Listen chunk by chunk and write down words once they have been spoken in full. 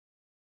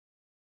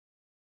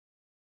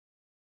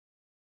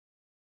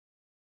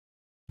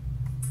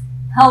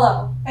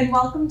Hello, and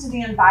welcome to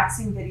the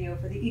unboxing video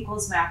for the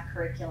Equals Math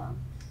curriculum.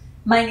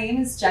 My name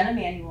is Jenna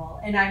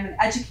Manuel, and I'm an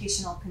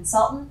educational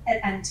consultant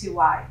at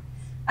N2Y.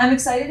 I'm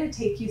excited to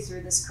take you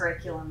through this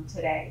curriculum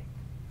today.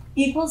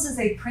 Equals is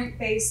a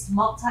print-based,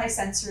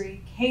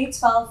 multi-sensory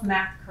K-12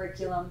 math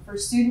curriculum for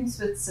students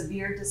with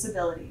severe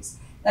disabilities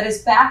that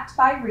is backed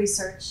by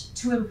research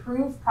to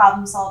improve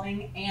problem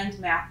solving and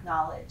math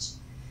knowledge.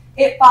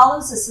 It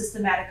follows a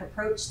systematic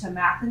approach to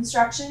math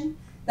instruction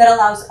that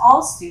allows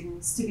all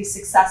students to be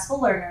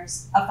successful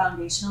learners of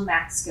foundational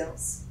math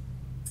skills.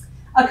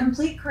 A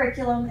complete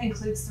curriculum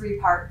includes 3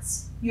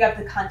 parts. You have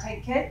the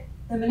content kit,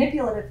 the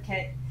manipulative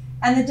kit,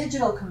 and the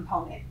digital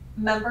component,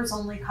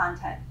 members-only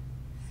content.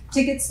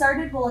 To get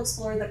started, we'll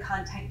explore the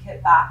content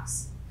kit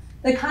box.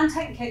 The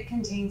content kit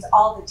contains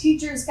all the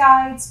teacher's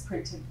guides,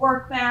 printed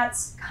work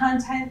mats,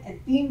 content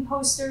and theme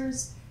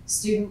posters,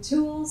 student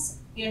tools,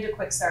 and a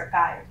quick start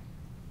guide.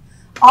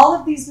 All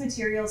of these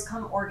materials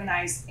come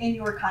organized in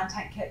your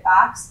content kit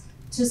box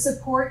to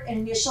support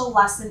initial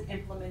lesson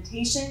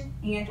implementation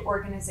and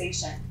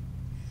organization.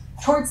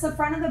 Towards the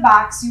front of the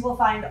box, you will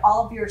find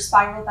all of your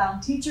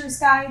spiral-bound teacher's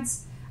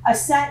guides, a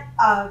set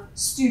of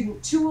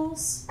student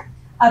tools,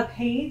 a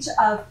page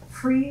of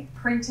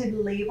pre-printed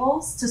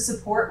labels to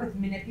support with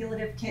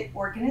manipulative kit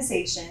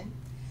organization,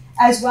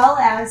 as well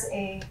as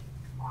a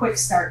quick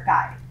start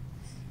guide.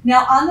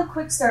 Now, on the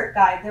Quick Start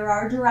Guide, there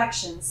are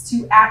directions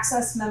to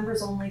access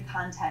members-only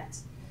content.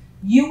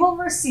 You will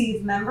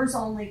receive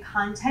members-only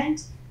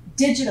content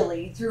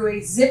digitally through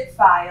a zip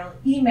file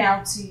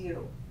emailed to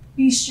you.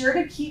 Be sure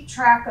to keep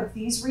track of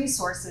these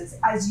resources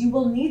as you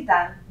will need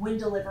them when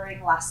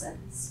delivering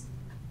lessons.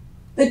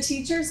 The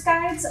teacher's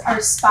guides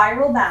are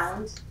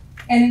spiral-bound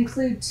and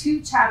include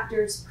 2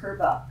 chapters per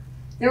book.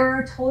 There are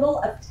a total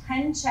of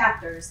 10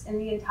 chapters in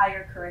the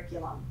entire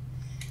curriculum.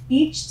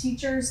 Each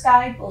teacher's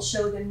guide will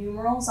show the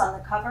numerals on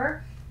the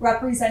cover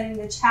representing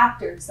the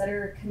chapters that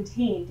are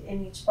contained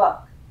in each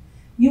book.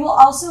 You will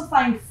also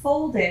find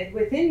folded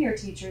within your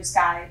teacher's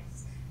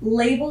guides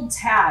labeled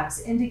tabs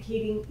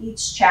indicating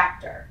each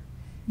chapter.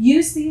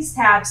 Use these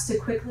tabs to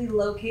quickly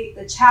locate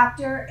the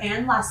chapter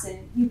and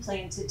lesson you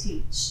plan to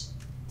teach.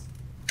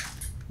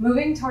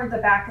 Moving toward the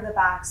back of the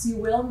box, you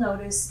will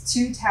notice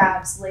 2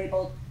 tabs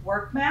labeled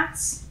work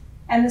mats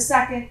and the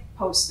second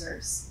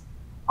posters.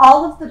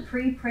 All of the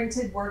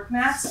pre-printed work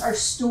mats are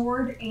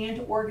stored and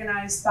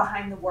organized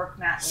behind the work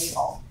mat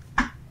label.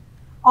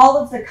 All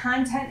of the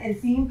content and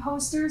theme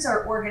posters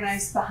are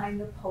organized behind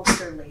the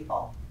poster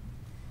label.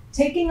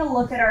 Taking a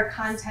look at our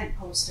content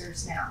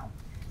posters now.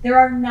 There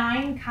are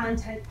 9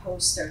 content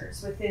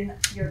posters within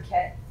your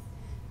kit.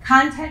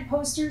 Content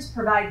posters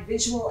provide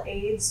visual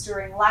aids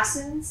during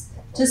lessons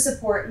to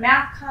support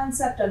math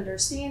concept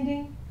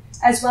understanding,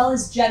 as well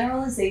as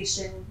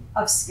generalization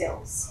of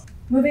skills.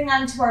 Moving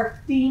on to our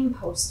theme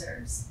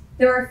posters.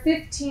 There are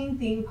 15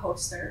 theme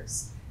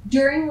posters.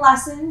 During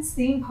lessons,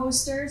 theme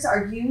posters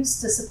are used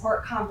to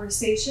support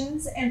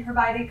conversations and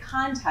provide a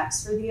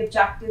context for the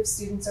objectives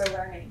students are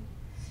learning.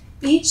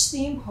 Each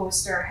theme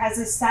poster has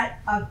a set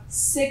of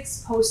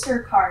 6 poster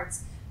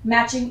cards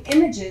matching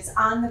images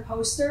on the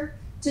poster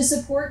to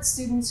support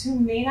students who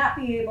may not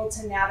be able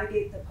to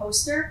navigate the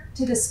poster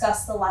to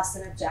discuss the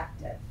lesson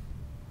objective.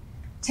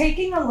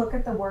 Taking a look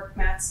at the work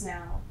mats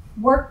now.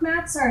 Work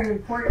mats are an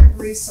important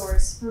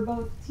resource for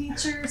both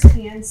teachers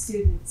and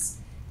students.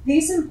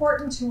 These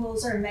important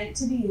tools are meant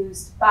to be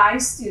used by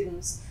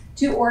students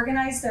to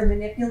organize their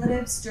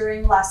manipulatives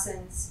during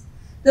lessons.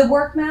 The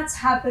work mats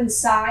have been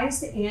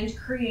sized and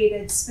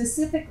created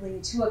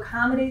specifically to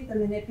accommodate the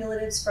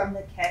manipulatives from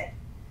the kit.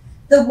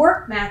 The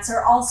work mats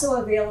are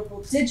also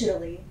available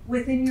digitally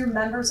within your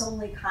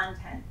members-only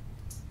content.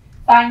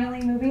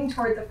 Finally, moving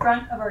toward the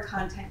front of our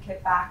content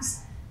kit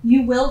box,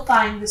 you will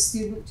find the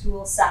student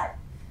tool set.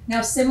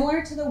 Now,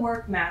 similar to the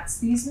work mats,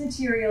 these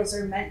materials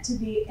are meant to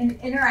be an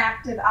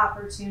interactive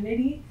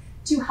opportunity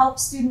to help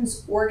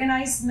students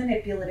organize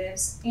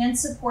manipulatives and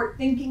support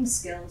thinking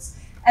skills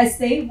as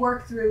they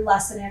work through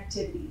lesson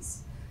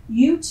activities.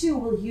 You too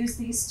will use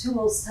these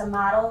tools to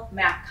model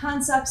math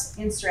concepts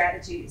and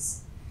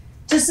strategies.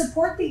 To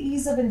support the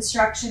ease of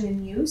instruction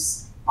and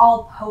use,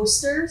 all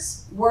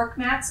posters, work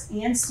mats,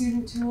 and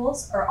student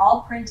tools are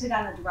all printed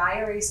on a dry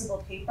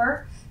erasable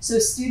paper so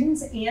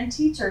students and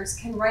teachers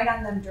can write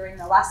on them during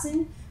the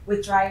lesson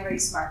with dry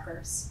erase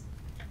markers.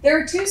 There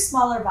are 2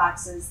 smaller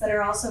boxes that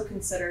are also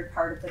considered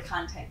part of the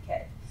content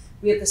kit.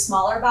 We have the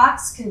smaller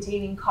box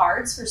containing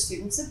cards for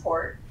student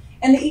support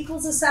and the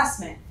equals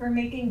assessment for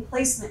making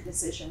placement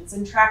decisions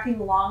and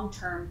tracking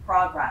long-term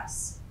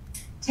progress.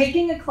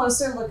 Taking a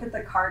closer look at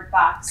the card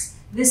box,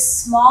 this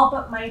small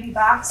but mighty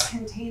box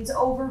contains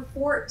over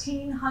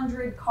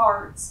 1,400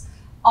 cards.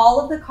 All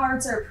of the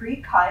cards are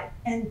pre-cut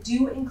and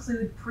do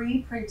include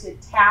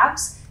pre-printed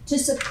tabs to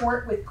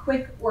support with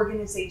quick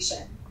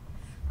organization.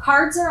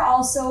 Cards are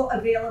also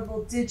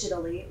available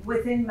digitally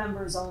within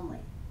members only.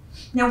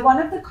 Now, one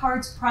of the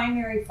card's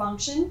primary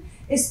function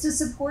is to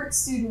support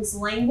students'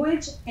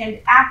 language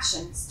and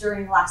actions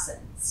during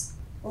lessons.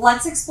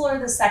 Let's explore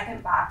the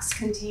second box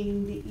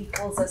containing the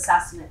equals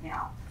assessment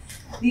now.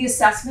 The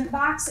assessment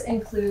box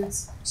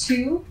includes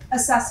 2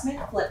 assessment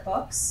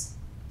flipbooks,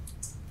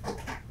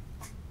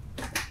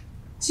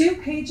 2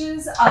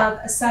 pages of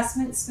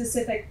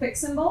assessment-specific quick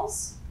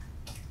symbols,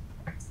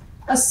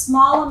 a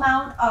small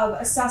amount of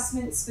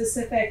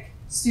assessment-specific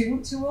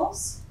student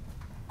tools,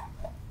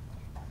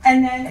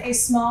 and then a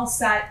small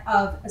set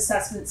of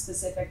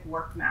assessment-specific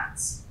work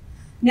mats.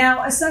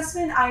 Now,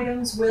 assessment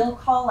items will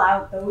call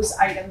out those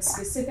items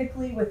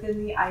specifically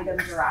within the item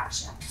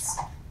directions.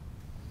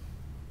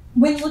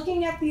 When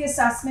looking at the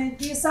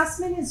assessment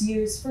is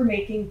used for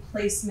making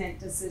placement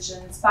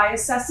decisions by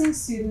assessing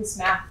students'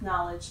 math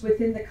knowledge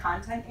within the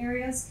content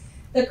areas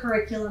the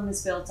curriculum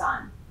is built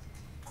on.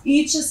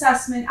 Each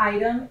assessment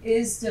item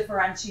is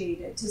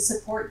differentiated to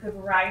support the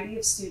variety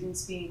of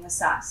students being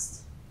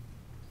assessed.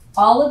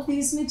 All of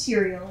these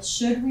materials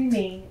should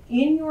remain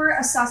in your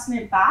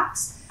assessment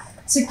box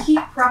to keep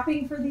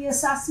prepping for the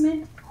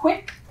assessment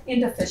quick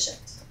and efficient.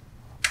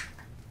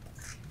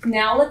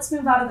 Now let's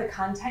move out of the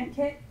content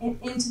kit and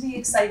into the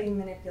exciting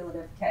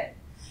manipulative kit.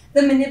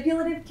 The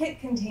manipulative kit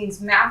contains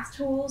math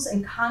tools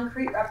and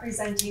concrete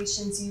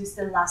representations used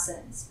in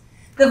lessons.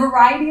 The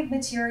variety of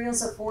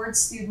materials affords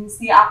students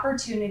the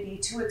opportunity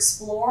to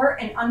explore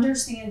and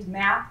understand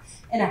math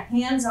in a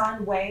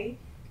hands-on way,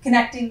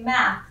 connecting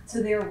math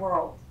to their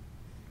world.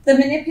 The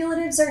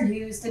manipulatives are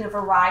used in a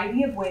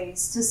variety of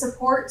ways to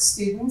support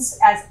students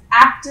as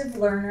active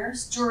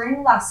learners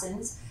during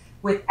lessons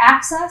with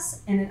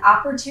access and an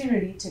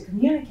opportunity to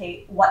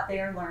communicate what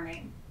they are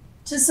learning.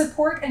 To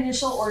support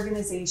initial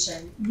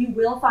organization, you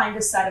will find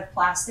a set of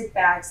plastic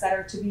bags that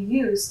are to be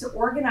used to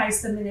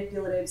organize the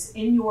manipulatives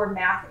in your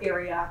math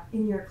area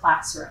in your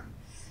classroom.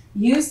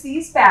 Use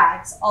these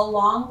bags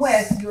along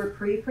with your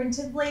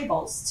pre-printed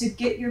labels to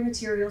get your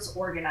materials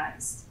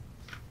organized.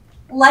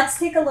 Let's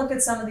take a look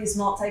at some of these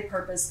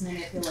multi-purpose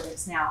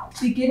manipulatives now,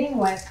 beginning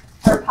with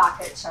our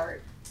pocket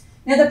chart.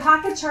 Now, the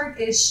pocket chart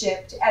is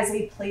shipped as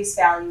a place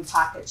value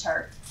pocket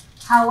chart.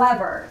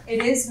 However,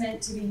 it is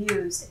meant to be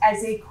used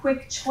as a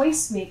quick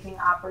choice-making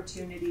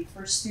opportunity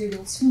for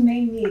students who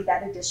may need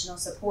that additional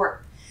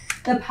support.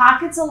 The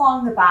pockets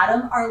along the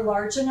bottom are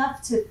large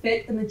enough to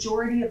fit the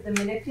majority of the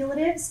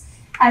manipulatives,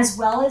 as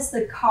well as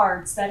the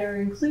cards that are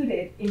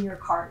included in your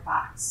card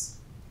box.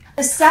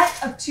 A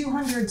set of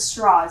 200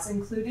 straws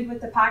included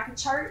with the pocket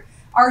chart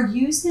are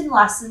used in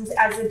lessons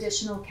as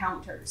additional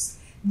counters.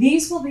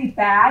 These will be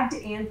bagged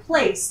and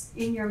placed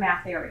in your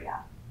math area.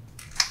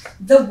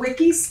 The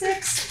wiki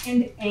sticks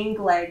and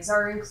angle legs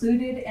are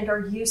included and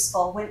are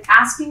useful when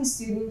asking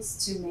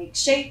students to make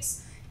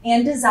shapes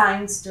and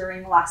designs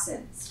during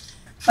lessons.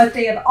 But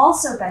they have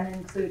also been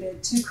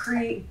included to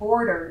create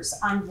borders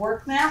on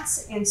work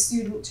mats and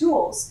student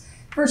tools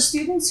for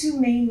students who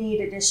may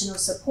need additional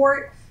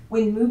support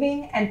when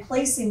moving and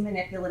placing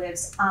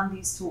manipulatives on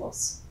these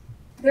tools.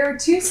 There are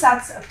 2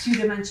 sets of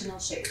 2-dimensional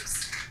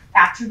shapes,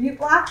 attribute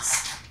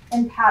blocks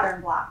and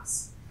pattern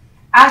blocks.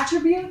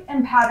 Attribute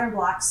and pattern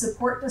blocks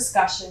support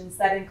discussions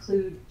that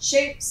include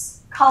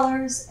shapes,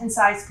 colors, and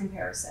size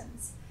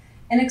comparisons.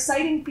 An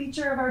exciting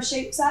feature of our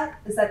shape set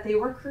is that they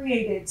were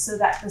created so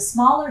that the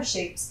smaller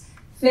shapes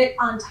fit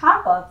on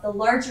top of the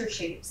larger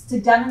shapes to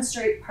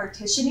demonstrate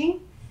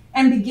partitioning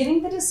and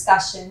beginning the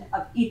discussion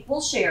of equal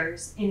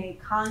shares in a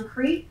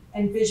concrete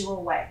and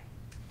visual way.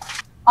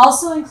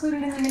 Also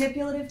included in the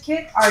manipulative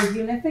kit are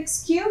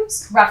Unifix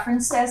cubes,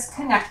 referenced as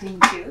connecting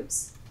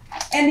cubes,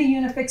 and the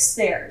Unifix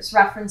stairs,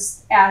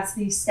 referenced as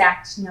the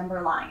stacked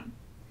number line.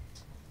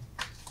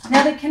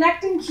 Now, the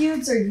connecting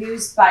cubes are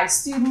used by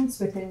students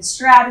within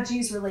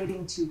strategies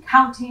relating to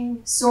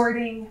counting,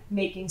 sorting,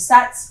 making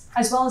sets,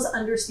 as well as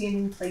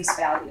understanding place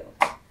value.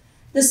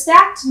 The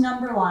stacked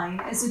number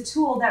line is a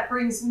tool that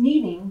brings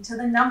meaning to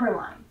the number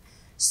line.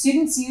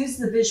 Students use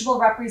the visual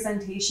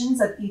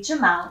representations of each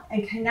amount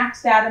and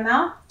connect that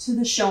amount to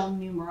the shown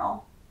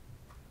numeral.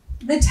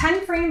 The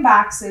 10 frame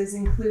boxes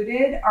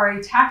included are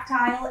a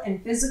tactile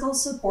and physical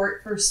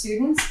support for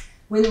students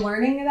when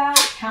learning about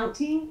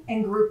counting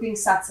and grouping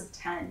sets of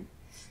 10.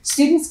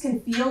 Students can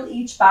feel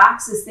each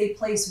box as they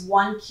place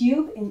 1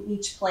 cube in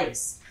each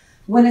place.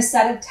 When a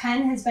set of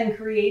 10 has been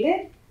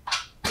created,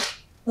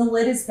 the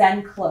lid is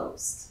then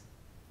closed.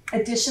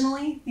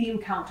 Additionally, theme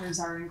counters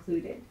are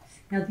included.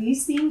 Now,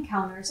 these theme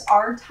counters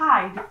are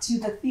tied to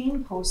the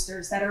theme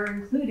posters that are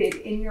included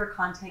in your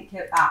content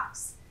kit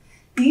box.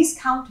 These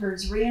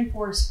counters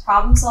reinforce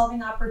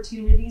problem-solving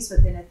opportunities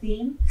within a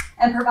theme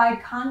and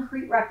provide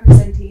concrete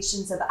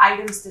representations of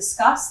items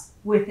discussed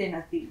within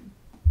a theme.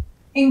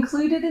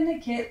 Included in the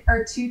kit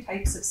are 2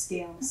 types of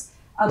scales,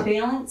 a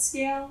balance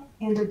scale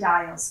and a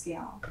dial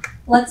scale.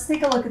 Let's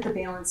take a look at the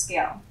balance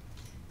scale.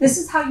 This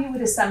is how you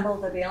would assemble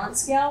the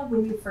balance scale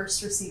when you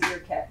first receive your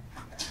kit.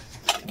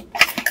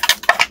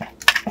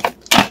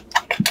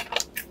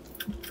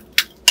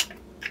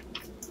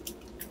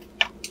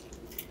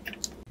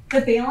 The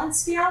balance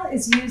scale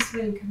is used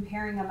when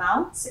comparing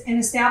amounts and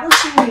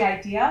establishing the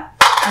idea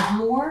of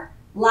more,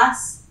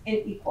 less, and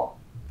equal.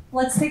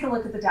 Let's take a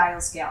look at the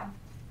dial scale.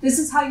 This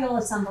is how you'll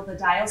assemble the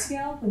dial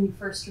scale when you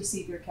first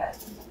receive your kit.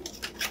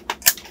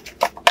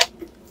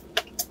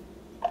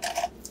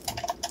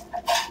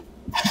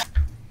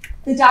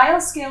 The dial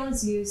scale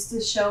is used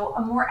to show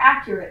a more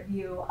accurate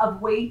view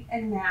of weight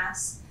and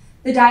mass.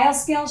 The dial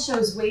scale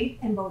shows weight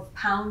in both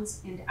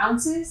pounds and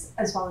ounces,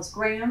 as well as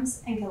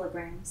grams and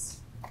kilograms.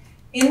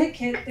 In the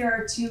kit, there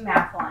are two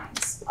math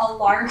lines, a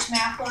large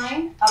math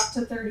line up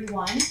to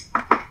 31,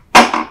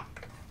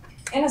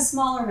 and a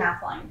smaller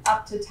math line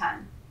up to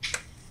 10.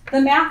 The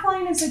math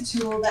line is a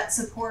tool that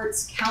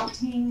supports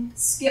counting,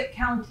 skip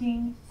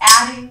counting,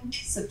 adding,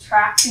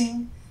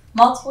 subtracting,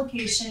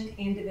 multiplication,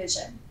 and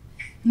division.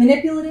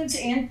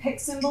 Manipulatives and pick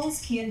symbols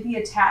can be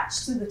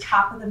attached to the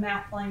top of the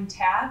math line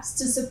tabs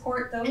to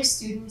support those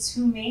students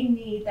who may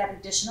need that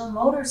additional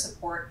motor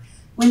support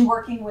when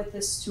working with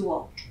this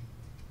tool.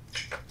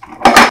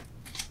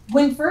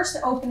 When first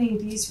opening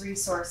these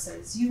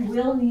resources, you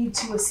will need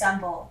to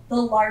assemble the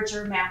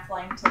larger math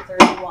line to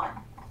 31.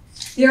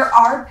 There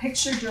are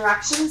picture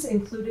directions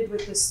included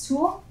with this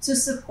tool to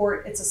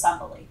support its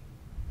assembly.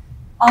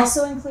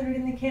 Also included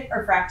in the kit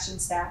are fraction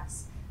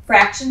stacks.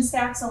 Fraction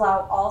stacks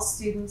allow all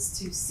students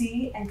to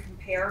see and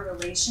compare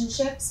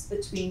relationships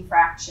between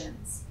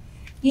fractions.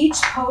 Each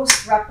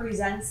post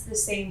represents the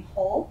same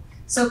whole,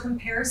 so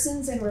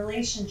comparisons and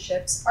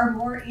relationships are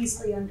more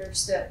easily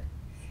understood.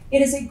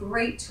 It is a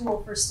great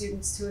tool for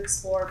students to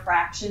explore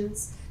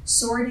fractions.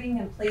 Sorting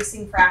and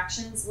placing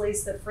fractions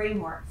lays the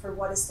framework for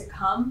what is to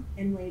come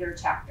in later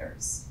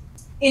chapters.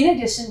 In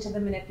addition to the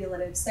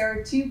manipulatives, there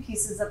are two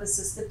pieces of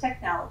assistive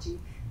technology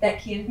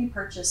that can be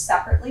purchased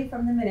separately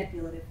from the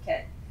manipulative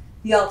kit: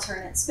 the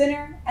alternate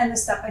spinner and the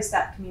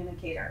step-by-step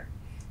communicator.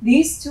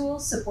 These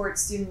tools support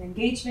student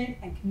engagement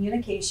and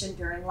communication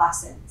during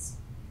lessons.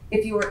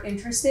 If you are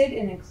interested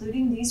in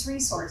including these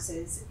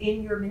resources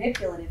in your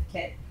manipulative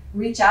kit,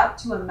 reach out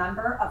to a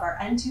member of our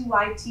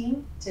N2Y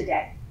team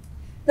today.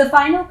 The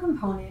final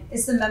component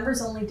is the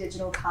members-only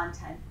digital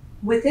content.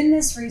 Within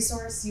this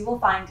resource, you will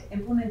find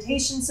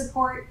implementation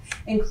support,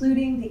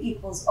 including the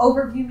Equals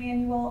Overview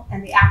Manual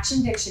and the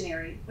Action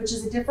Dictionary, which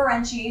is a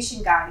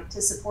differentiation guide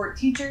to support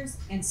teachers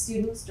and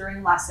students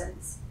during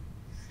lessons.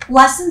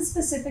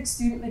 Lesson-specific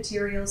student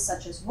materials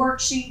such as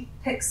worksheet,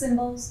 pick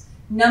symbols,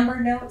 number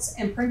notes,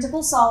 and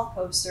printable solve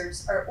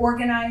posters are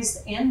organized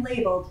and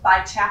labeled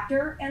by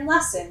chapter and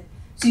lesson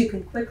so you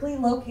can quickly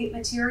locate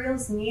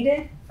materials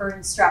needed for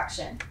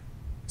instruction.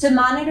 To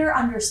monitor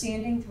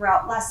understanding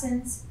throughout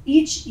lessons,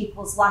 each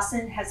Equals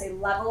lesson has a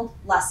leveled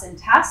lesson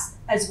test,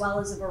 as well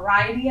as a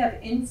variety of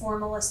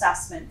informal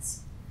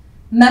assessments.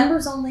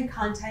 Members-only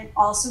content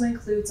also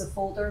includes a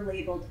folder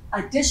labeled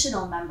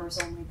Additional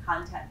Members-Only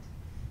Content.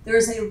 There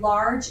is a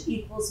large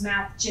Equals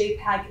Math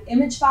JPEG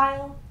image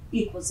file,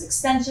 Equals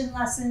Extension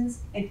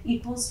lessons, and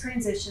Equals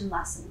Transition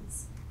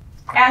lessons.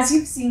 As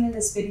you've seen in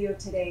this video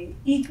today,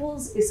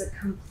 Equals is a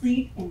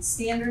complete and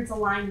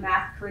standards-aligned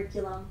math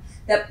curriculum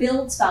that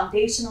builds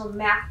foundational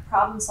math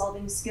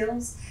problem-solving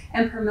skills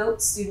and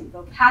promotes student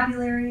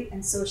vocabulary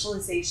and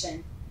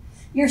socialization.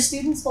 Your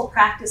students will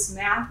practice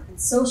math and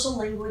social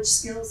language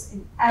skills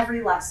in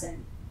every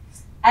lesson.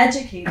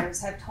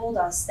 Educators have told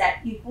us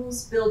that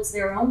Equals builds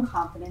their own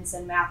confidence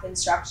in math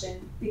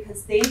instruction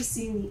because they've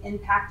seen the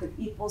impact of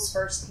Equals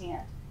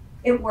firsthand.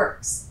 It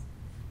works.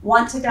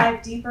 Want to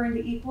dive deeper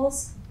into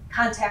Equals?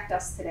 Contact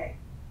us today.